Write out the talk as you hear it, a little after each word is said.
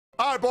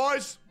All right,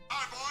 boys.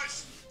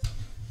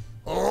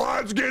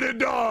 Let's get it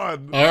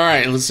done. All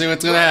right, let's see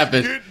what's gonna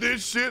happen. Get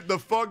this shit the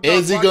fuck.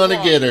 Is he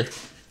gonna get her?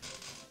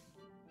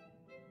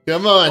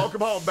 Come on. Welcome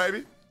home,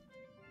 baby.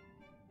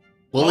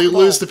 Will he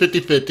lose the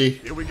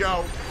 50-50? Here we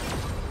go.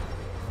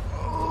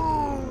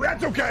 Oh,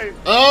 that's okay.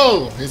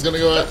 Oh, he's gonna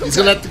go. He's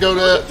gonna have to go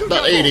to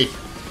about 80.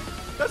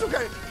 That's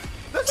okay.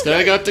 That's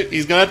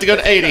He's gonna have to go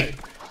to 80. Okay.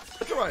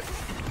 That's all right.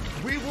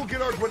 We will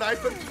get our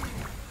Gwynaifen.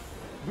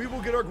 We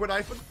will get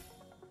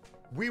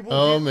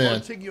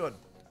Tingyon.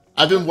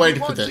 I've been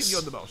waiting for this.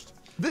 Tingyon the most.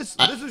 This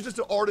is just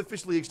to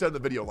artificially extend the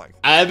video length.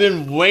 I've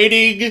been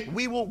waiting.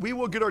 We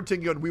will get our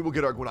Tingyon. We will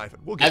get our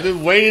Gwynaifen. I've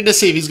been waiting to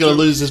see if he's gonna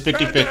lose his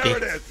 50-50. There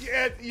it is.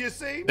 Yeah, you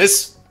see?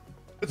 This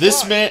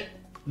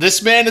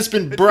man has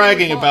been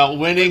bragging about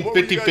winning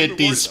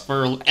 50-50s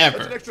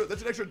forever. That's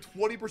an extra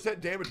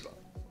 20% damage though.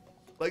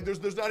 Like there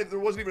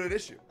wasn't even an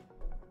issue.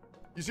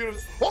 You see what I'm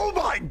saying? Oh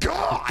my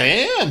god!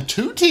 Damn,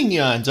 2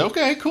 Tingyons.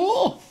 Okay,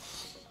 cool.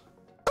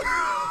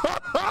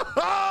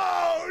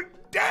 Oh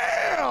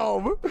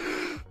damn!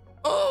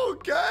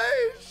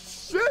 Okay,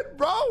 shit,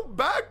 bro,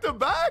 back to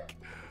back.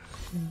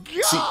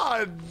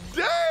 God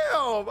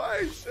damn!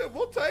 Hey, shit,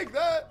 we'll take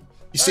that.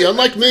 You see,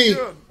 unlike me,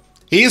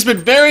 he's been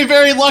very,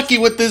 very lucky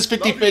with his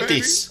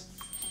 50-50s.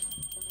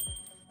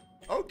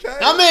 Okay.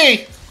 Not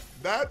me.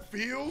 That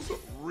feels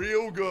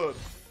real good.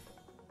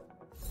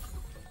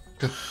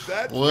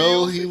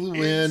 Will he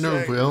win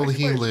or will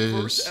he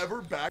lose?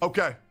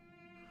 Okay.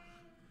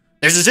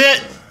 This is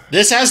it.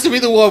 This has to be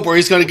the one where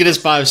he's going to get his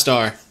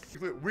 5-star.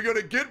 We're going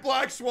to get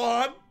Black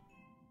Swan.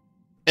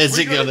 Is we're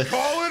he going to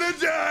call it a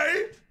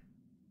day?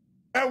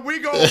 And we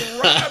going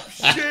to wrap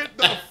shit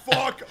the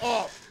fuck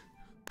up.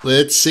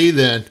 Let's see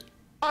then.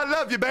 I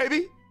love you,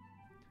 baby.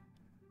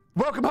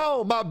 Welcome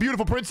home, my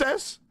beautiful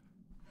princess.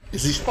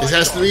 This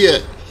has to be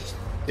it.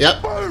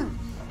 Yep. Boom.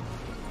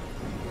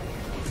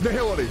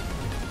 Nihility.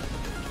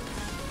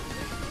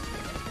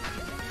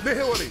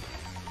 Nihility.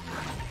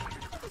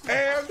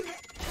 And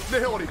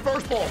nihility.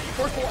 First ball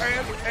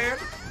and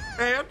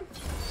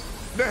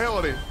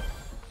nihility.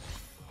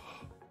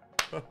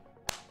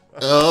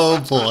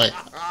 Oh boy.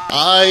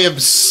 I am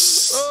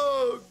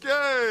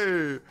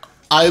okay.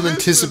 I'm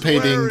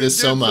anticipating this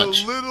so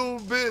much. A little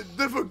bit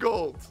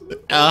difficult.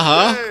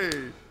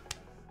 Okay.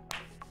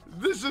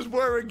 This is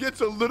where it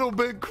gets a little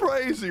bit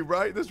crazy,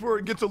 right? This is where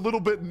it gets a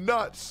little bit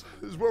nuts.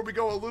 This is where we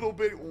go a little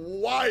bit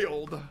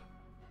wild.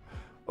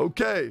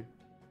 Okay.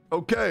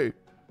 Okay.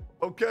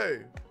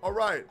 All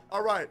right.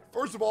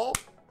 First of all,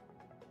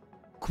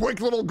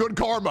 quick little good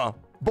karma.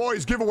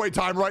 Boys, giveaway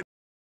time, right?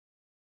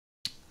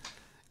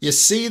 You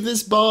see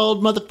this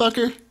bald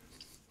motherfucker?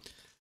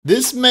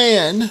 This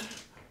man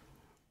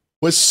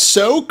was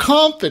so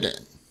confident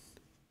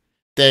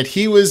that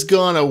he was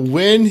gonna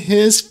win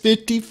his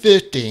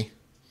 50-50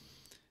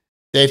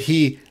 that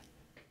he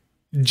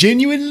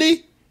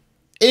genuinely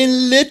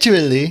and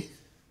literally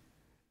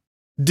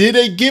did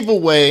a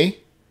giveaway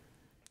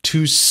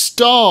to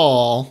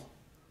stall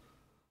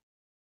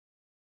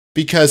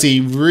because he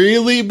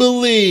really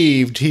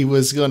believed he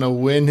was gonna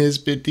win his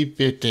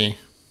 50-50.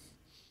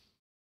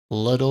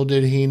 Little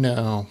did he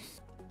know.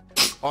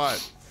 All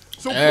right.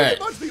 So pretty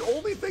much the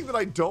only thing that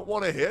I don't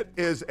want to hit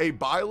is a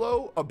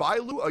Bailu,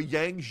 a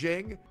Yang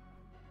Jing.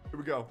 Here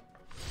we go.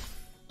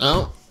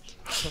 Oh.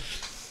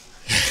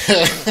 Here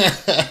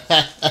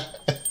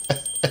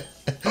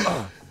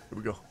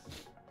we go.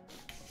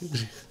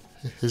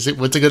 What's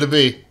it gonna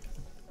be?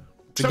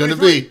 What's it gonna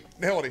be?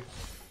 Nihility.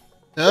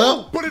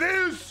 No? But it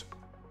is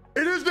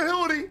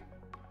nihility.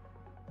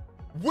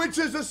 Which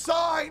is a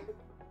sign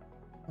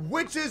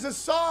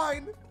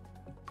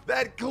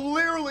that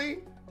clearly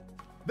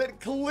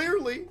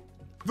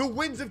the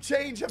winds of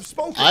change have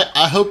spoken.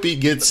 I hope he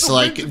gets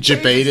like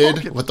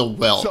debated with a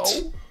welt.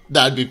 So?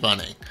 That'd be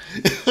funny.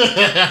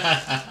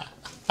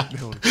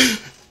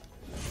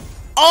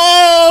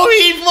 Oh,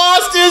 he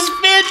lost his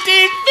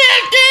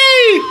 50-50!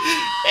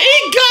 He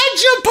got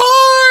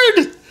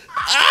Japan!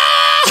 Ah!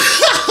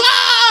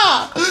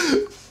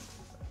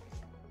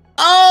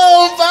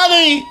 Oh,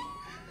 buddy!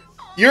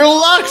 Your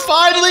luck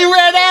finally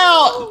ran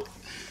out!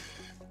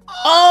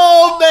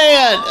 Oh,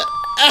 man!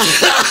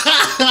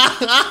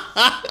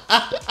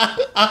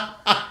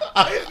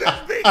 Is this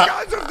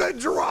because of the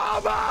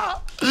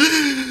drama?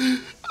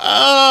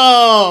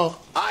 Oh!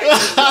 I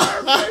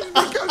deserve this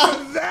because of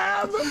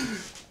them.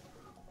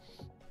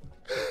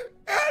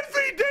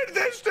 Envy did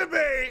this to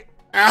me.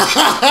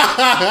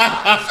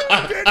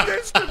 She did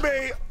this to me.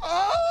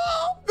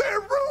 Oh, they're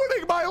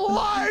ruining my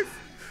life.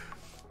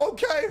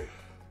 Okay.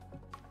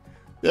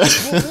 We'll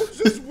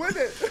just win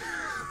it.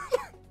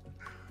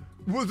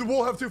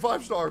 We'll have 2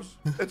 5-stars.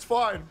 It's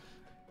fine.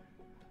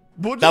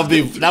 That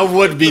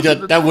would be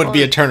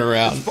a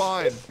turnaround. It's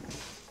fine.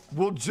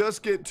 We'll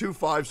just get 2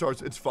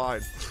 5-stars. It's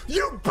fine.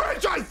 You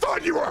bitch! I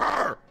thought you were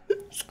her.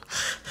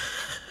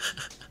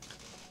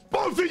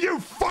 Both of you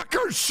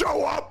fuckers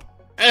show up.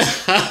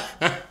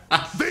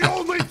 The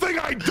only thing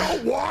I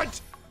don't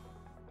want.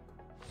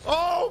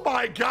 Oh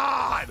my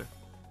god.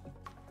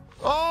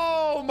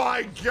 Oh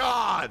my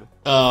god!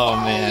 Oh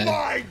man. Oh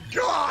my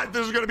god!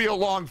 This is gonna be a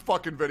long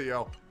fucking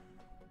video.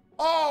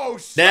 Oh,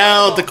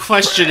 now the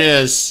question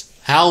is,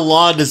 how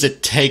long does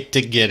it take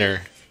to get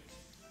her?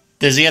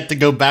 Does he have to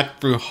go back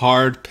through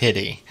hard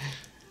pity?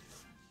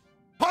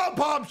 Pom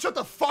Pom, shut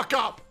the fuck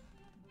up!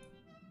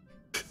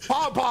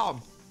 Pom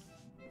Pom,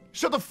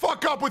 shut the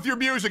fuck up with your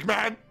music,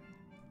 man!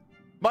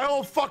 My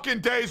whole fucking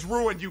day's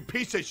ruined, you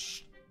piece of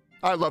sh...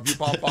 I love you,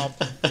 Pom Pom.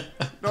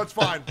 No, it's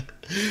fine.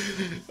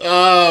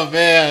 Oh,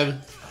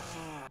 man.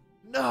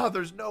 No,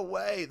 there's no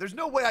way. There's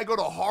no way I go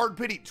to hard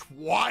pity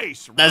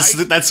twice, right? That's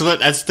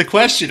the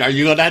question. Are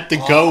you gonna have to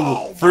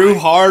go through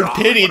hard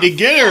pity to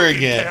get her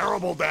again?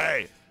 Terrible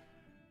day.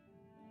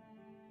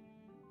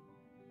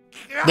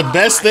 The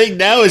best thing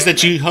now is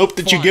that you hope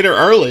that you get her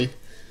early.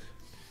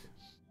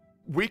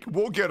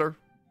 We'll get her.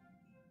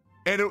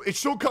 And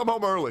she'll come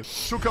home early.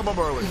 She'll come home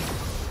early.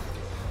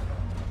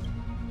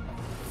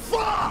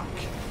 Fuck!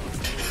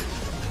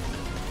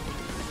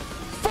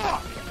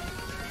 Fuck!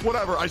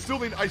 Whatever. I still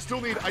need a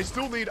Ting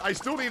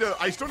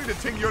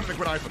Yun and a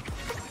Gwen.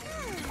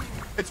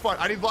 It's fine.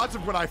 I need lots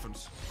of Gwen.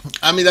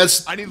 I mean,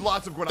 I need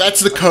lots of Gwen.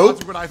 That's the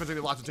cope. I need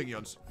lots of Ting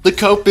Yuns. The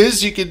cope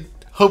is you can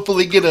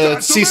hopefully get a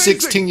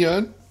C6 Ting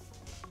Yun.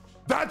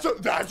 That's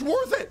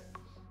worth it.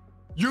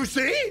 You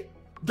see?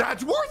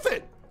 That's worth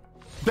it.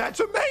 That's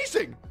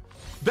amazing.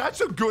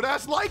 That's a good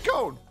ass light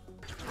cone.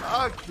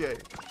 Okay.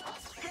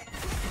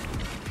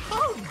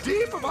 How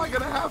deep am I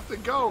gonna have to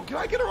go? Can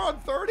I get her on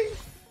 30?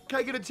 Can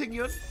I get a Ting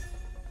Yun?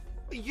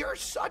 You're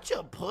such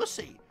a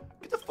pussy.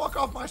 Get the fuck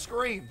off my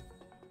screen.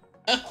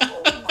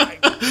 Oh my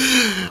god.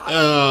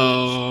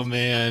 Oh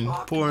man,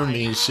 poor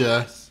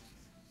Misha.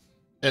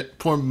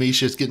 Poor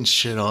Misha's getting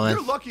shit on.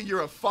 You're lucky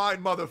you're a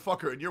fine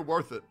motherfucker and you're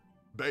worth it,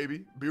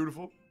 baby.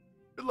 Beautiful.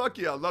 You're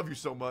lucky I love you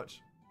so much.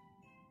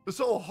 This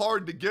whole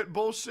hard to get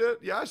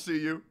bullshit. Yeah, I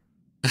see you.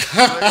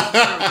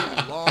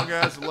 Long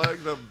ass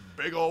legs, them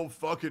big old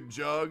fucking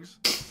jugs.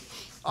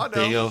 I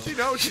know. She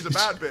knows she's a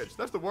bad bitch.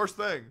 That's the worst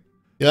thing.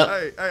 Yeah.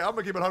 Hey, I'm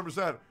gonna keep it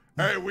 100%.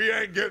 Hey, we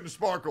ain't getting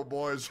Sparkle,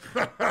 boys.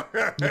 Hey,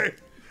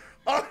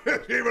 I'm gonna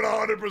keep it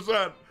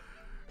 100%.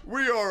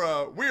 We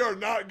are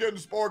not getting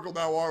Sparkle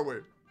now, are we?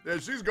 Yeah,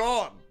 she's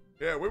gone.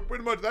 Yeah, we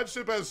pretty much, that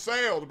ship has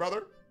sailed,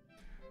 brother.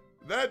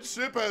 That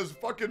ship has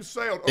fucking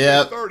sailed. Okay,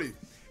 yep. 30.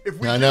 If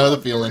we I know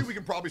the feeling. We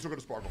can probably still go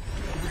to Sparkle.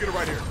 If we get it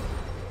right here.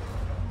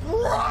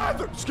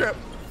 Brother, skip.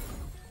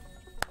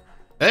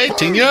 Hey,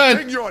 Ting Yun.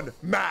 Ting Yun,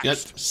 max. Yep,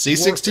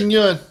 C6 Ting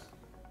Yun.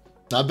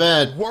 Not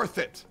bad. Worth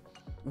it.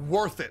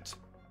 Worth it.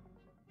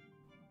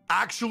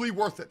 Actually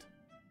worth it.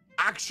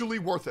 Actually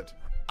worth it.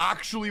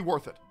 Actually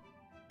worth it.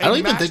 I don't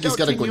even think he's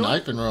got a good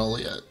knife and roll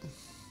yet.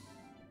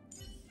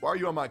 Why are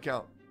you on my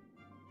account?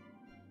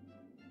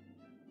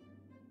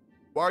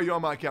 Why are you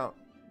on my account?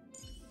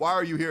 Why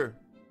are you here?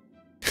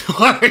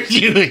 Why are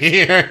you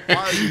here? Why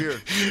are you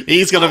here?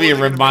 He's gonna be a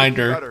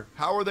reminder.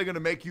 How are they gonna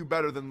make you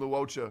better than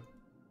Luocha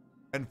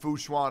and Fu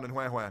Swan and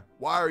Huan Huan?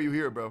 Why are you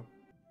here, bro?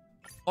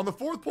 On the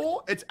fourth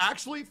pull, it's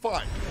actually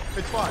fine.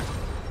 It's fine.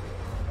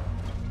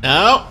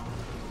 No.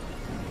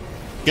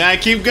 Gotta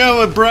keep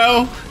going,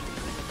 bro.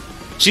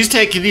 She's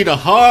taking you to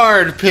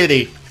hard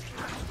pity.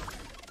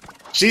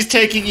 She's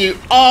taking you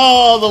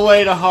all the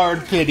way to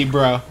hard pity,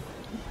 bro.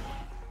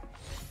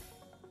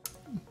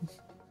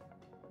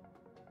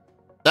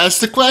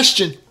 That's the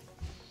question.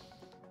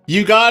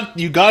 You got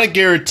it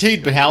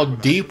guaranteed, but how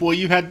deep will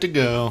you have to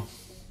go?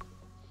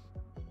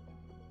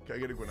 Okay,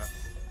 get a Gwinnett.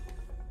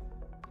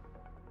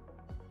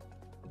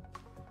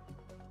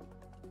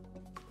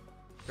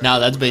 Now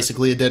that's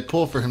basically a dead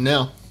pull for him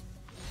now.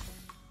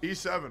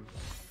 E7.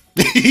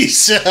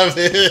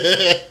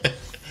 E7.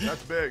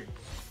 That's big.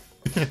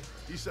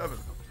 E7.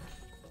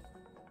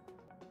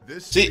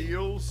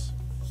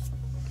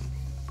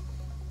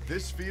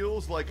 This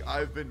feels like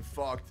I've been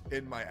fucked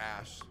in my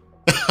ass.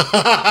 It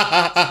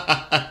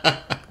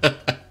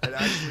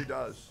actually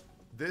does.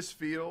 This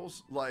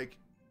feels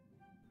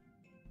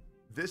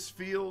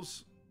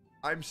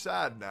I'm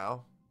sad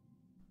now.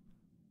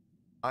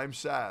 I'm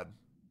sad.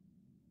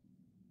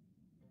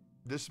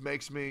 This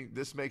makes me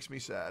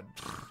sad.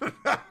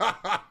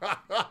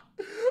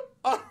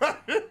 I'm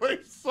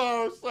really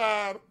so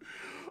sad.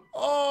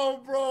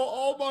 Oh, bro,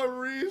 all my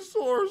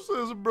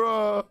resources,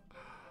 bro.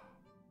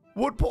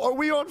 What are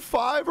we on,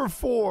 5 or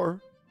 4?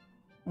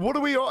 What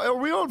are we on? Are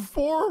we on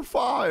 4 or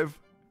 5?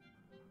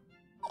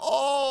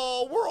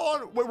 Oh, we're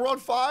on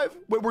 5?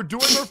 Wait, we're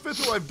doing our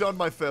 5th, or I've done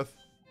my 5th?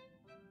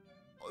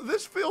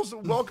 This feels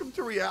welcome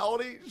to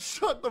reality.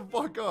 Shut the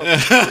fuck up.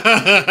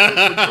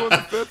 We're doing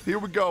the 5th. Here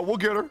we go. We'll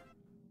get her.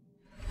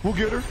 We'll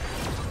get her.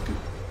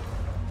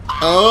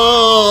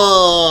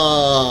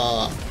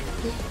 Oh.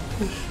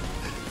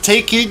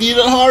 Taking you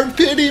to hard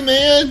pity,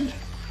 man.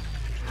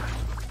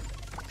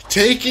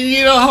 Taking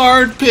you to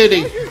hard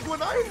pity. Can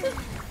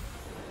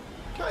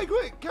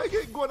I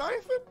get Gwen?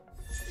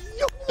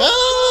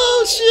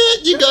 Oh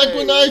shit! You got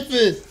Gwen.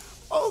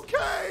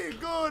 Okay,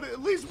 good.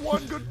 At least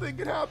one good thing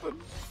can happen.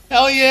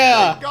 Hell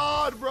yeah. Thank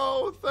God,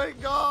 bro.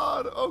 Thank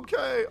God.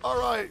 Okay. All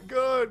right.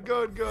 Good,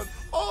 good, good.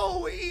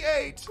 Oh, he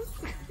ate.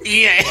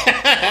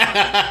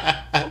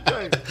 Yeah.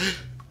 Okay.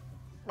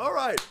 All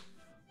right.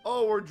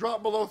 Oh, we're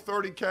dropped below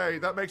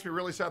 30K. That makes me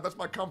really sad. That's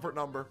my comfort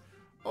number.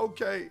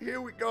 Okay,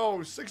 here we go.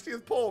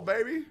 60th pull,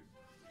 baby.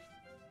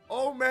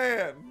 Oh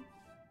man.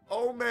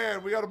 Oh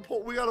man. We gotta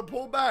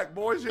pull back,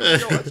 boys. Here we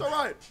go. That's all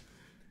right.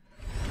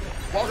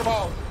 Welcome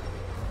home.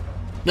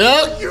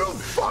 No. You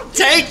fucking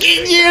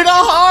Taking you to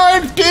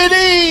hard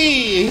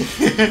pity.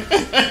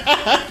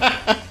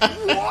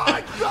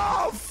 What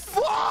the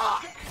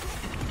fuck?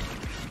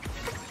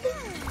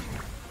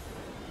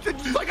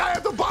 It's like I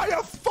have to buy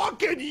a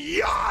fucking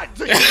yacht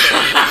to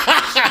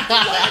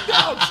land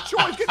down.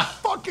 Choice, get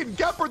fucking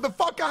Gepard the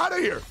fuck out of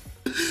here.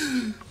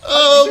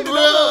 Oh,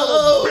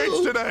 bro.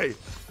 Bitch today.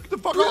 Get the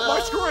fuck off my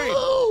screen.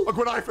 A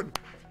Gwyniphon.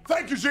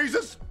 Thank you,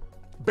 Jesus.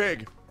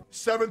 Big.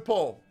 7th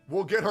pull.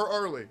 We'll get her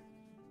early.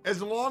 As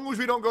long as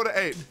we don't go to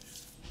 8.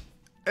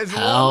 As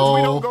long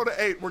as we don't go to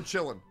 8, we're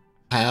chilling.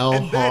 How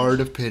hard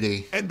of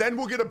pity. And then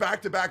we'll get a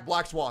back-to-back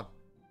Black Swan.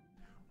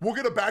 We'll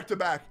get a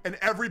back-to-back, and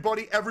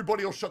everybody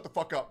will shut the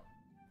fuck up.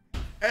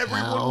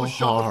 Everyone will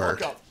shut the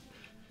fuck up.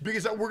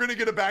 Because we're gonna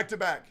get a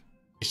back-to-back.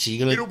 Is she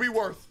gonna? It'll be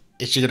worth.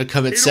 Is she gonna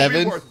come at It'll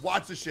 7? Be worth.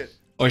 Watch the shit.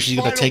 Or is she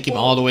gonna take him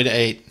all the way to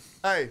 8?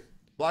 Hey,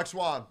 Black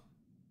Swan.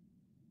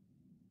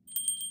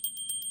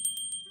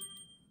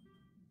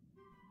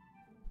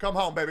 Come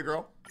home, baby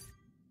girl.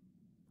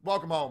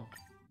 Welcome home.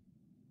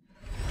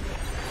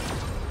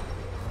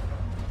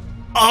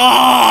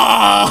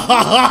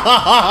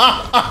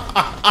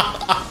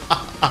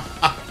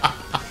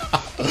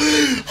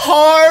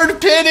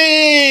 Hard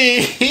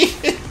pity.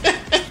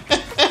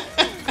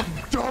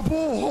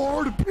 Double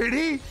hard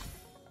pity?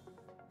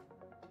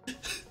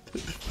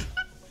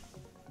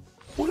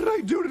 What did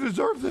I do to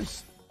deserve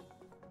this?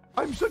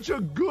 I'm such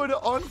a good,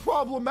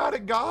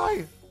 unproblematic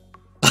guy.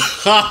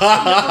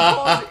 I never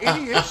caused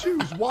any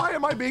issues. Why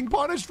am I being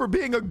punished for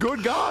being a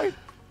good guy?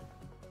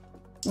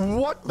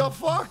 What the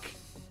fuck?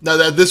 No,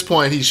 at this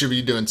point, he should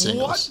be doing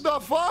singles. What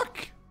the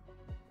fuck?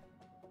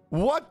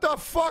 What the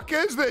fuck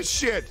is this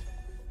shit?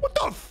 What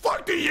the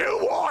fuck do you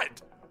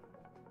want?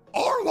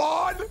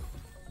 Arlon?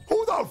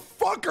 Who the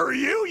fuck are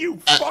you, you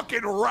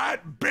fucking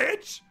rat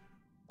bitch?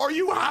 Are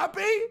you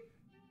happy?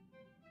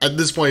 At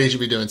this point, he should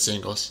be doing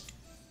singles.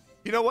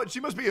 You know what? She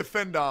must be a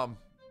fendom.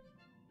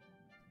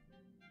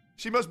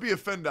 She must be a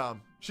fendom.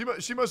 She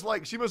must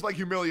like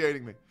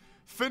humiliating me.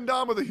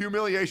 Fendom with a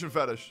humiliation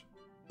fetish.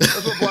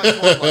 That's what Black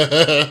Swan like. You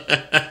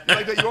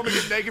like that? You want me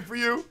to get naked for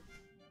you?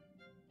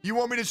 You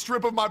want me to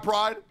strip of my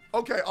pride?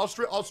 Okay, I'll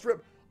strip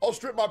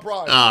my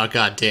pride. Oh,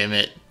 god damn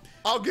it.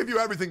 I'll give you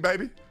everything,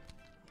 baby.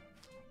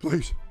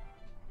 Please.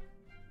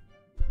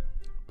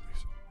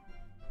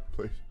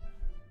 Please.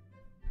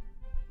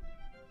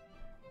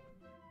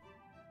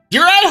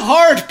 You're at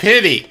hard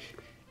pity.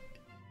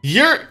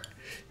 You're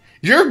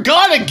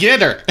gonna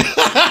get her.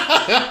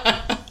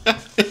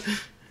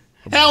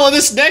 Hell, in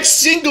this next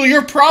single,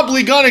 you're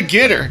probably gonna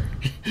get her.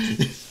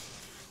 I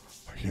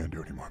can't do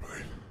it anymore,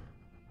 please.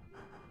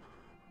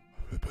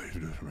 Please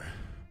do it for me.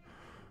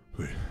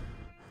 Please.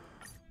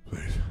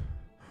 Please.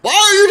 Why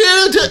are you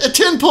doing a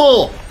 10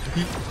 pull?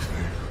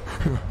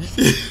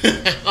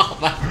 Oh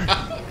my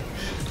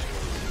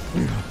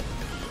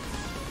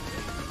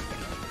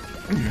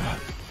god.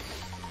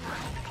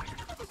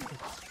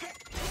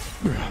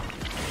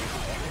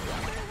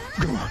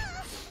 Come on.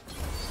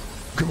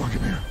 Come on,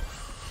 come here.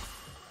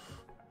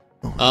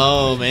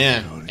 Oh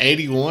man,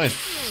 81.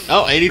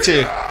 Oh,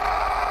 82.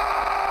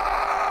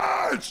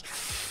 Yes!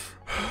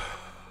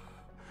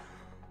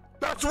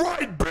 That's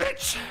right,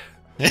 bitch.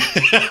 She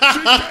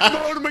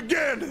demoed him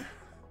again.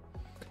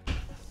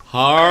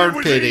 Hard It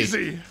was pity.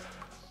 easy.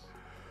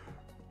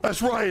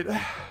 That's right.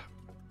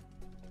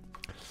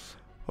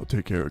 I'll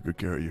take good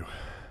care of you.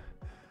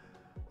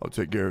 I'll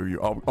take care of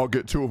you. I'll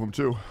get 2 of them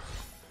too.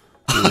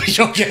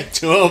 You'll get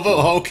 2 of them?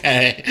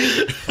 Okay.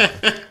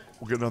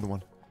 We'll get another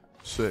one.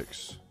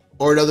 6.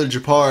 Or another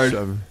Japard.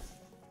 7.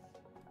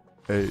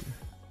 8.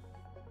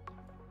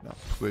 No,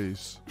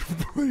 please.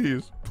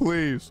 Please.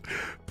 Please.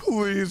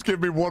 Please give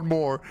me one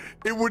more.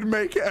 It would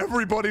make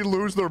everybody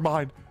lose their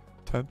mind.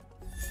 10.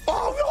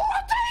 Oh, no,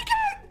 I'll take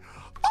it!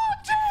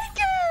 I'll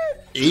take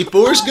it!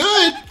 E4's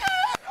good.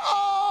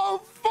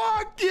 Oh,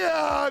 fuck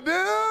yeah,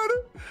 dude!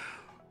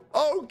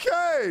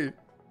 Okay.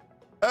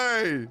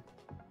 Hey.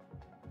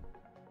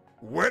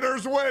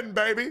 Winners win,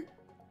 baby.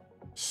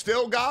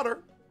 Still got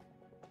her.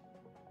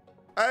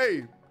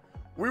 Hey,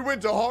 we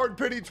went to hard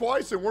pity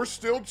twice and we're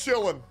still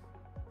chilling.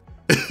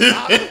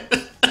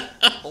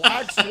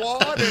 Black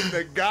Swan in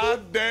the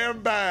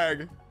goddamn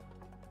bag.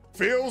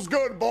 Feels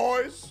good,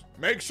 boys.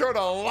 Make sure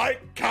to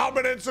like,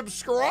 comment, and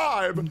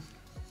subscribe.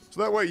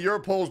 So that way your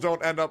polls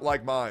don't end up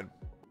like mine.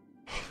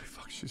 Holy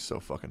fuck, she's so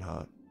fucking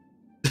hot.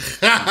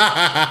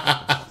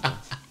 I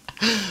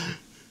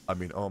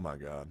mean, oh my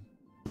god.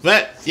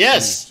 But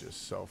yes, She's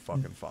just so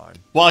fucking fine.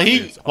 while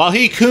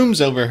he cooms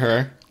over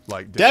her,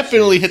 like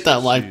definitely hit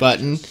that like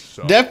button.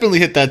 So Definitely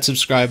hit that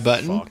subscribe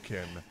button. fucking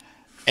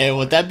And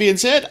with that being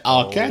said,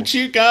 I'll catch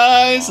you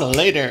guys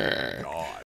later.